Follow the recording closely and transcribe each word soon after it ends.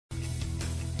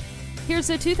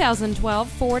Here's a 2012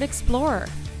 Ford Explorer.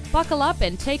 Buckle up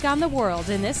and take on the world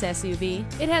in this SUV.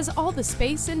 It has all the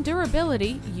space and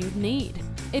durability you'd need.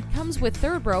 It comes with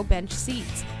third-row bench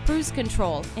seats, cruise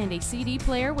control, and a CD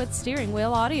player with steering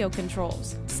wheel audio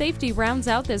controls. Safety rounds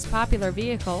out this popular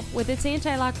vehicle with its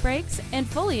anti-lock brakes and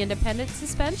fully independent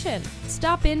suspension.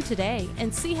 Stop in today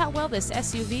and see how well this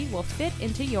SUV will fit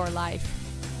into your life.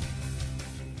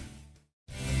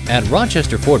 At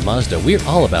Rochester Ford Mazda, we're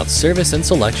all about service and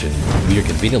selection. We are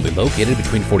conveniently located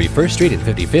between 41st Street and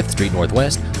 55th Street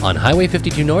Northwest on Highway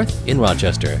 52 North in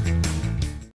Rochester.